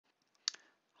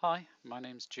Hi, my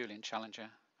name's Julian Challenger,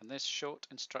 and this short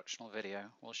instructional video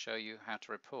will show you how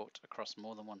to report across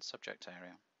more than one subject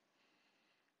area.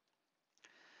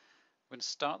 We're going to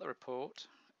start the report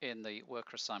in the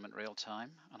worker assignment real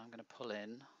time, and I'm going to pull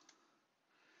in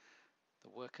the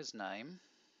worker's name,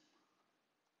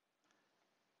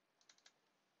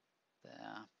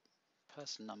 their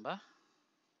person number,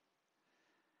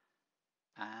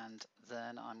 and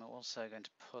then I'm also going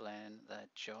to pull in their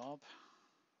job,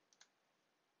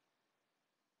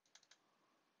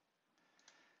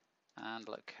 and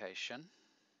location.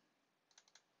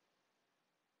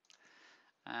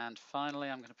 And finally,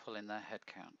 I'm going to pull in their head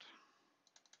count.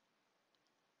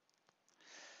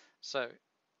 So,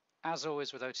 as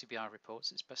always with OTBI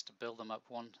reports, it's best to build them up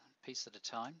one piece at a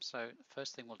time. So the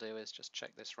first thing we'll do is just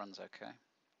check this runs okay.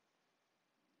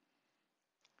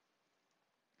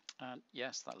 And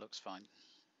yes, that looks fine.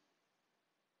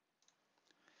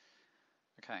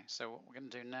 Okay, so what we're going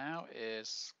to do now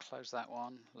is close that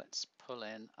one. Let's pull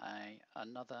in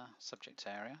another subject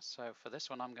area. So for this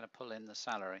one, I'm going to pull in the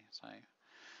salary. So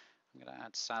I'm going to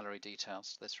add salary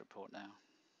details to this report now.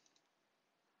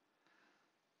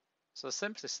 So the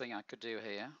simplest thing I could do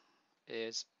here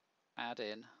is add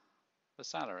in the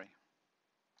salary.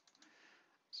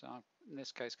 So I'm, in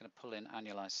this case, going to pull in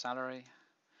annualized salary,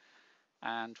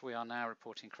 and we are now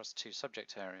reporting across two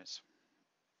subject areas.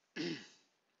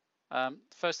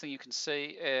 First thing you can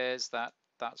see is that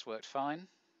that's worked fine.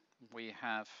 We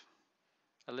have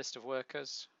a list of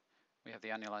workers, we have the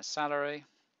annualized salary,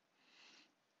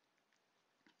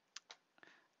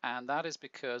 and that is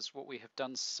because what we have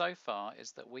done so far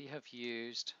is that we have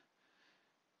used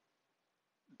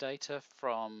data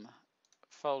from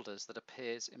folders that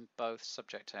appears in both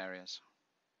subject areas,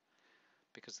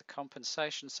 because the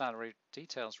compensation salary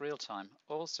details real time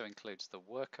also includes the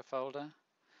worker folder,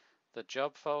 the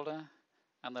job folder,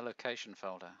 and the location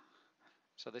folder.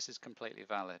 So this is completely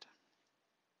valid.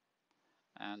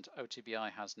 And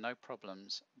OTBI has no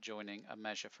problems joining a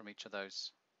measure from each of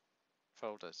those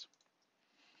folders.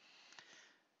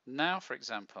 Now, for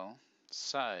example,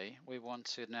 say we want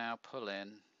to now pull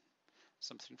in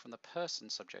something from the person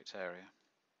subject area.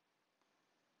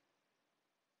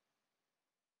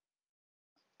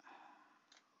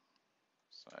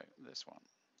 So this one.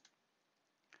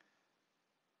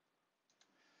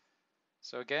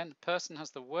 So again, person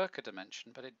has the worker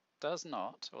dimension, but it does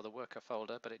not, or the worker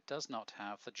folder, but it does not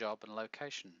have the job and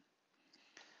location.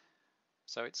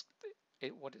 So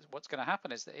what's going to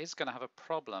happen is that it's going to have a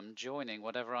problem joining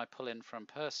whatever I pull in from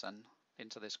person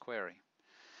into this query.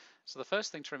 So the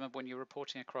first thing to remember when you're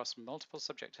reporting across multiple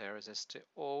subject areas is to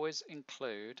always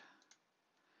include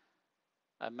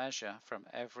a measure from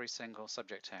every single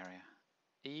subject area,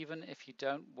 even if you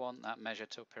don't want that measure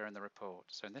to appear in the report.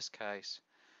 So in this case,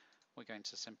 we're going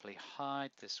to simply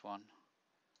hide this one.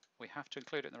 We have to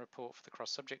include it in the report for the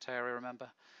cross-subject area, remember,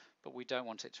 but we don't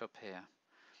want it to appear.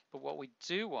 But what we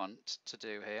do want to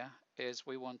do here is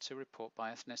we want to report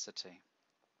by ethnicity.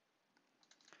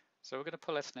 So we're going to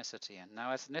pull ethnicity in.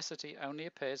 Now ethnicity only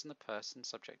appears in the person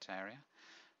subject area.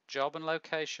 Job and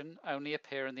location only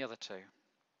appear in the other two.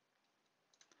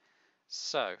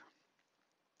 So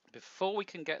before we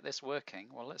can get this working,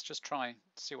 well, let's just try and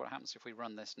see what happens if we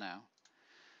run this now.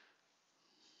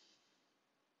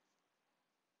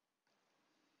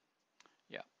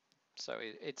 Yeah, so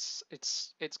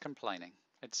it's complaining.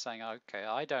 It's saying, okay,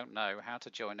 I don't know how to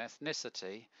join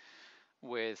ethnicity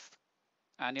with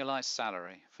annualized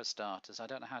salary for starters. I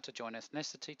don't know how to join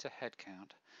ethnicity to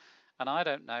headcount. And I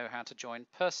don't know how to join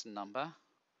person number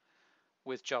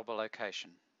with job or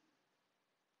location.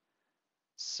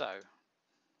 So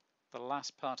the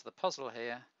last part of the puzzle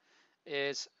here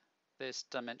is this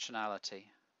dimensionality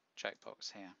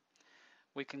checkbox here.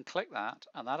 We can click that,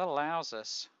 and that allows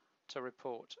us to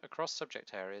report across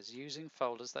subject areas using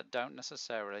folders that don't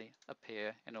necessarily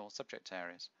appear in all subject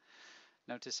areas.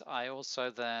 Notice I also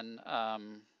then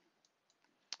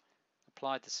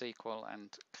applied the SQL and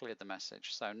cleared the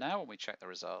message. So now when we check the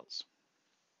results,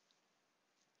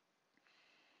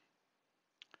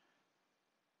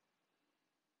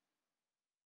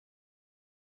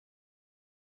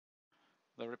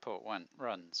 the report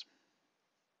runs.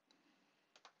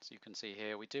 So you can see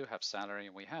here we do have salary,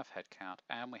 we have headcount,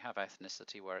 and we have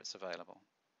ethnicity where it's available.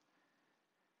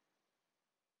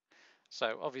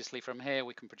 So obviously from here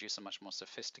we can produce a much more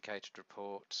sophisticated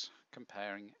report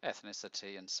comparing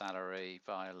ethnicity and salary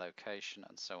via location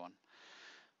and so on.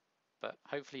 But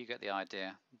hopefully you get the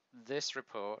idea. This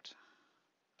report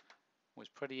was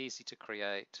pretty easy to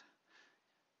create.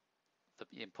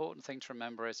 The important thing to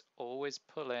remember is always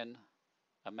pull in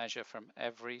a measure from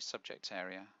every subject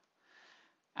area,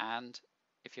 and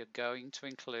if you're going to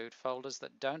include folders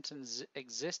that don't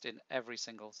exist in every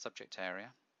single subject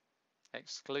area,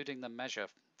 excluding the measure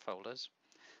folders,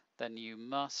 then you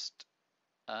must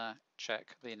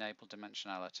check the enable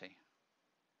dimensionality,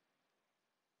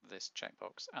 this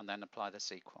checkbox, and then apply the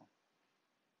SQL.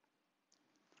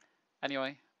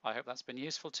 Anyway, I hope that's been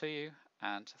useful to you,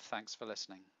 and thanks for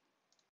listening.